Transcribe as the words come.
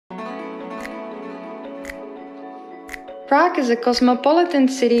Prague is a cosmopolitan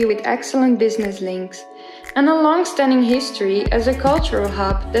city with excellent business links and a long-standing history as a cultural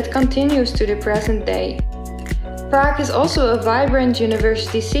hub that continues to the present day. Prague is also a vibrant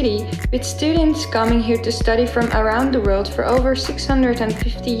university city with students coming here to study from around the world for over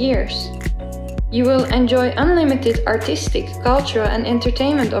 650 years. You will enjoy unlimited artistic, cultural and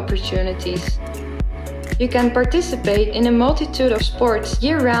entertainment opportunities. You can participate in a multitude of sports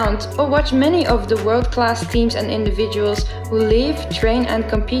year-round or watch many of the world-class teams and individuals who live, train and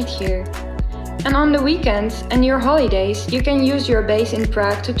compete here. And on the weekends and your holidays, you can use your base in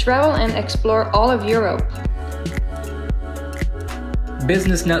Prague to travel and explore all of Europe.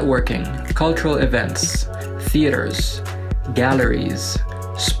 Business networking, cultural events, theaters, galleries,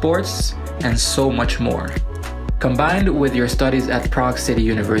 sports, and so much more. Combined with your studies at Prague City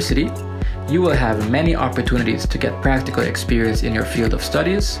University, you will have many opportunities to get practical experience in your field of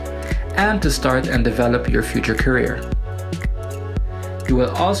studies and to start and develop your future career. You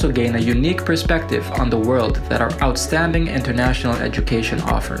will also gain a unique perspective on the world that our outstanding international education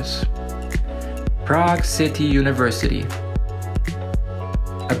offers. Prague City University.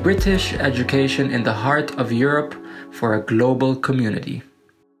 A British education in the heart of Europe for a global community.